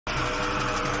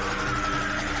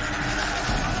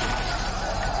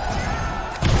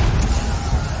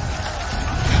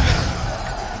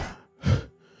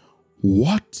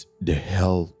What the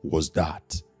hell was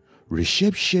that?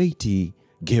 Rishab Shetty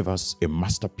gave us a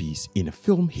masterpiece in a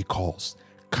film he calls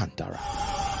Kantara.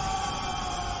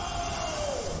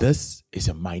 This is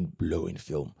a mind-blowing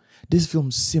film. This film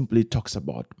simply talks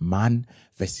about man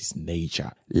versus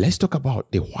nature. Let's talk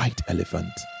about the white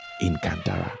elephant in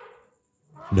Kantara.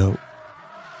 No,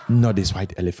 not this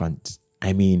white elephant.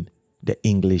 I mean the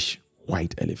English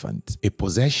white elephant. A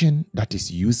possession that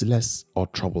is useless or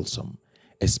troublesome,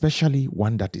 especially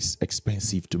one that is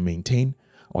expensive to maintain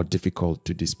or difficult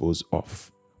to dispose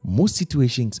of. Most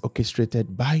situations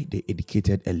orchestrated by the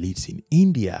educated elites in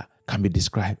India can be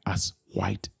described as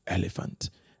white elephant.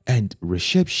 And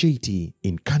Rishab Shetty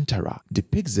in Kantara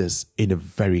depicts this in a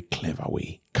very clever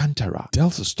way. Kantara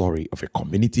tells a story of a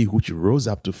community which rose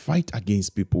up to fight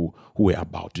against people who were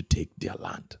about to take their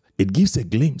land. It gives a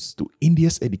glimpse to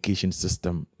India's education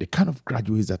system, the kind of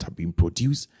graduates that have been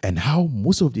produced, and how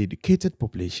most of the educated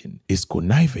population is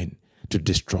conniving to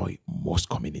destroy most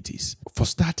communities. For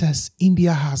starters,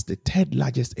 India has the third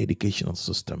largest educational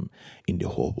system in the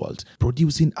whole world,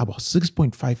 producing about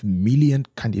 6.5 million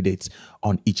candidates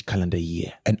on each calendar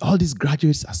year. And all these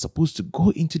graduates are supposed to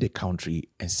go into the country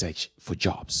and search for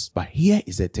jobs. But here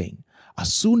is the thing.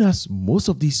 As soon as most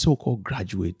of these so-called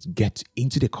graduates get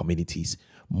into the communities,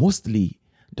 mostly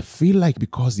they feel like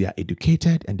because they are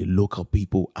educated and the local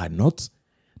people are not,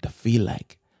 they feel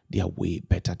like they are way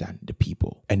better than the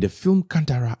people. And the film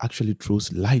Kantara actually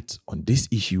throws light on this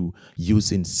issue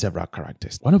using several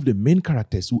characters. One of the main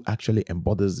characters who actually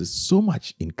embodies this so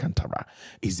much in Kantara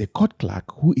is a court clerk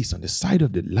who is on the side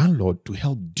of the landlord to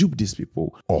help dupe these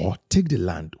people or take the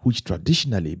land which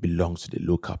traditionally belongs to the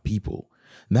local people.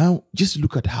 Now, just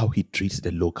look at how he treats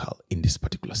the local in this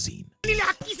particular scene.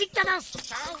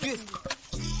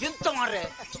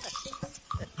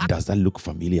 Does that look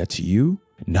familiar to you?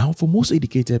 Now, for most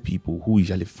educated people who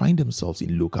usually find themselves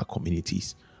in local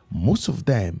communities, most of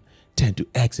them tend to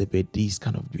exhibit these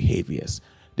kind of behaviors.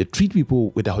 They treat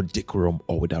people without decorum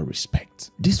or without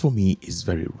respect. This for me is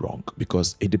very wrong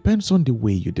because it depends on the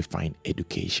way you define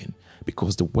education.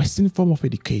 Because the Western form of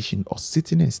education or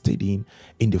sitting and studying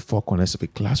in the four corners of a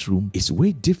classroom is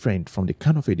way different from the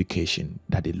kind of education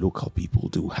that the local people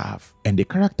do have. And the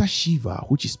character Shiva,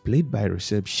 which is played by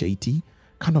Rishab Shetty,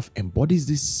 kind of embodies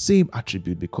this same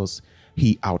attribute because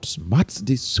he outsmarts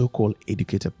this so-called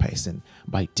educated person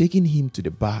by taking him to the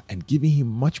bar and giving him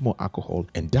much more alcohol,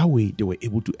 and that way they were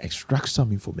able to extract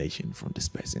some information from this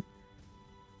person.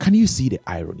 Can you see the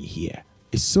irony here?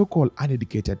 A so-called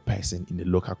uneducated person in the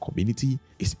local community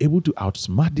is able to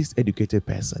outsmart this educated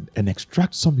person and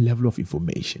extract some level of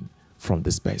information from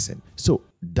this person. So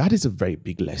that is a very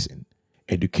big lesson.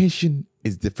 Education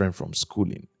is different from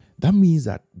schooling. That means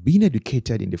that being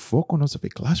educated in the four corners of a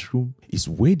classroom is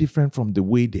way different from the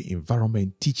way the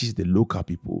environment teaches the local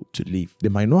people to live. They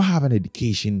might not have an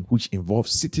education which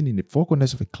involves sitting in the four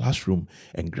corners of a classroom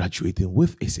and graduating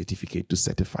with a certificate to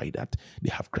certify that they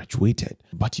have graduated.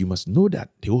 But you must know that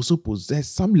they also possess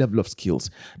some level of skills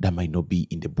that might not be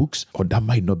in the books or that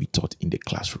might not be taught in the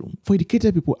classroom. For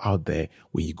educated people out there,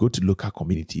 when you go to local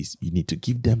communities, you need to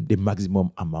give them the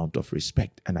maximum amount of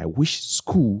respect. And I wish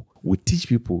school would teach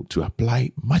people to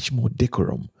apply much more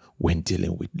decorum when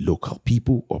dealing with local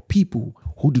people or people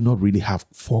who do not really have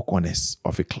four corners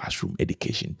of a classroom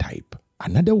education type.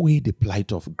 Another way the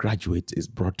plight of graduates is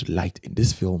brought to light in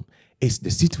this film is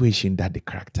the situation that the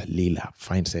character Leela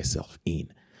finds herself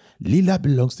in. Leela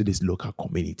belongs to this local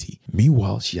community.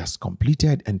 Meanwhile, she has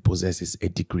completed and possesses a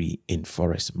degree in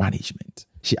forest management.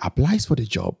 She applies for the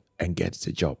job and gets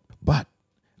the job. But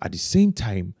at the same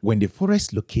time, when the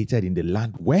forest located in the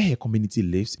land where her community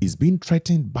lives is being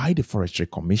threatened by the Forestry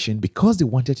Commission because they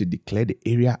wanted to declare the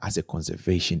area as a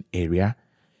conservation area,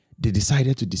 they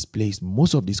decided to displace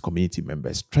most of these community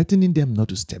members, threatening them not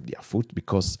to step their foot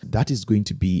because that is going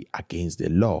to be against the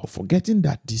law, forgetting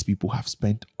that these people have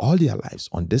spent all their lives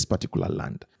on this particular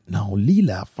land. Now,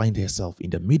 Leela finds herself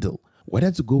in the middle, whether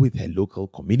to go with her local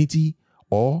community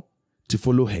or to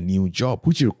follow her new job,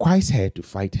 which requires her to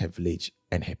fight her village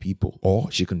and her people, or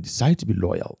she can decide to be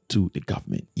loyal to the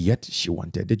government. Yet she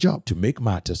wanted the job. To make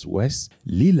matters worse,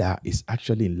 Leela is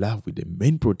actually in love with the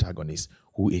main protagonist,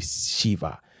 who is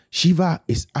Shiva. Shiva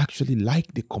is actually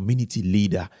like the community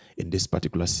leader in this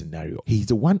particular scenario. He's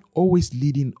the one always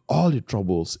leading all the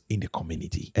troubles in the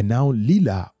community. And now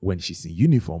Leela, when she's in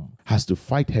uniform, has to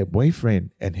fight her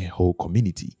boyfriend and her whole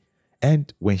community.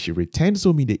 And when she returns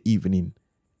home in the evening,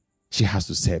 she has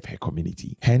to serve her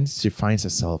community. Hence, she finds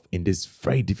herself in this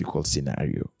very difficult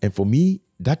scenario. And for me,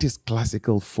 that is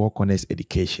classical four corners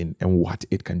education and what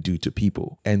it can do to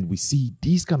people. And we see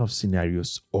these kind of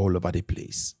scenarios all over the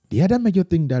place. The other major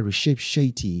thing that Rishab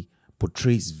Shetty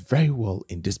portrays very well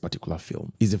in this particular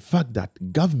film is the fact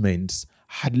that governments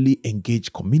hardly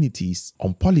engage communities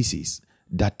on policies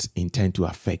that intend to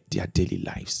affect their daily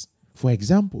lives. For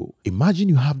example, imagine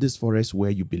you have this forest where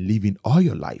you've been living all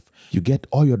your life. You get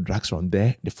all your drugs from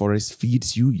there. The forest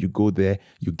feeds you. You go there.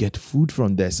 You get food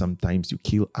from there. Sometimes you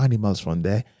kill animals from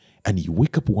there. And you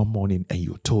wake up one morning and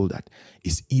you're told that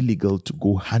it's illegal to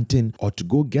go hunting or to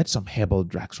go get some herbal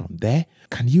drugs from there.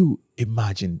 Can you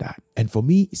imagine that? And for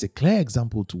me, it's a clear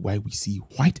example to why we see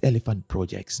white elephant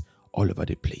projects all over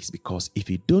the place. Because if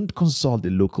you don't consult the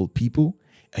local people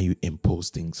and you impose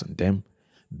things on them,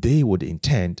 they would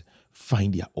intend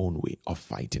find their own way of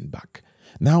fighting back.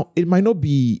 Now, it might not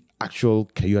be actual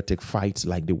chaotic fights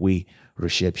like the way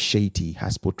Rishab Shetty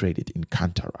has portrayed it in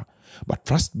Kantara, but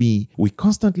trust me, we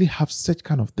constantly have such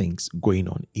kind of things going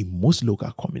on in most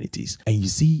local communities. And you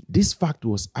see, this fact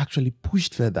was actually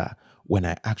pushed further when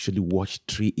I actually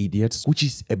watched Three Idiots, which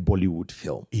is a Bollywood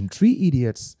film. In Three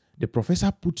Idiots, the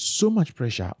professor put so much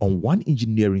pressure on one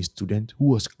engineering student who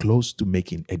was close to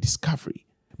making a discovery.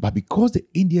 But because the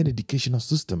Indian educational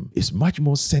system is much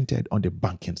more centered on the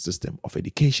banking system of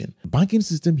education, banking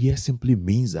system here simply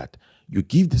means that you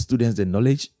give the students the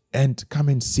knowledge and come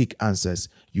and seek answers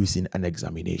using an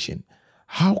examination.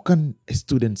 How can a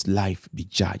student's life be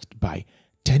judged by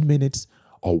 10 minutes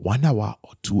or 1 hour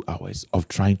or 2 hours of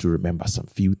trying to remember some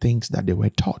few things that they were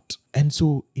taught? And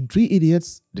so in Three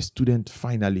Idiots, the student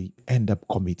finally end up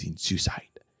committing suicide.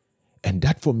 And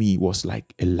that for me was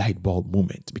like a light bulb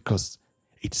moment, because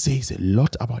it says a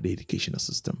lot about the educational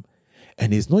system.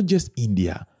 And it's not just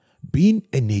India. Being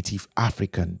a native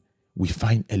African, we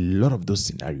find a lot of those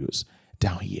scenarios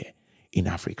down here in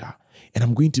Africa. And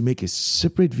I'm going to make a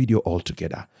separate video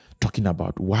altogether talking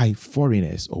about why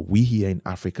foreigners or we here in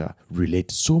Africa relate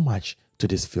so much to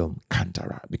this film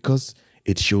Kantara, because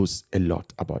it shows a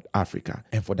lot about Africa.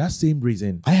 And for that same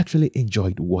reason, I actually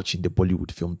enjoyed watching the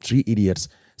Bollywood film Three Idiots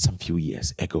some few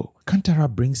years ago. Kantara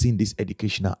brings in this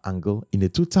educational angle in a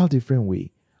total different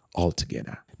way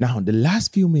altogether. Now, the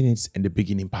last few minutes in the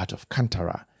beginning part of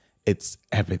Kantara, it's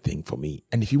everything for me.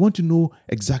 And if you want to know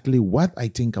exactly what I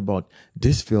think about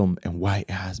this film and why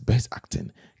it has best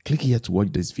acting, click here to watch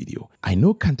this video. I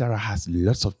know Kantara has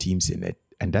lots of teams in it,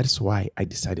 and that's why I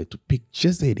decided to pick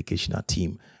just the educational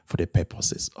team for the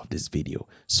purposes of this video.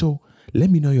 So let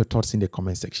me know your thoughts in the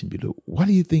comment section below. What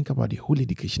do you think about the whole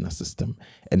educational system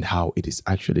and how it is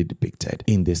actually depicted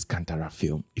in this Kantara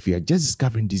film? If you are just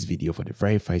discovering this video for the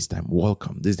very first time,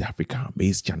 welcome. This is the African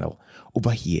Amaze channel.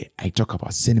 Over here, I talk about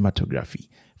cinematography,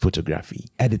 photography,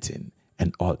 editing,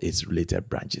 and all its related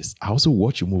branches. I also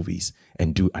watch movies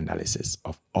and do analysis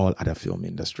of all other film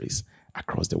industries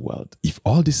across the world. If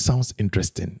all this sounds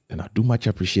interesting, then I do much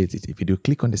appreciate it if you do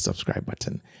click on the subscribe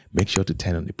button. Make sure to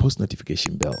turn on the post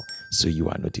notification bell so you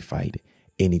are notified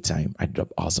anytime I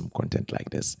drop awesome content like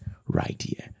this right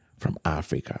here from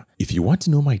Africa. If you want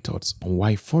to know my thoughts on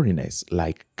why foreigners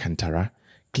like Kantara,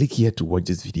 click here to watch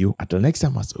this video. Until next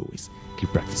time, as always, keep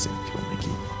practicing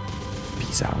filmmaking.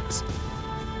 Peace out.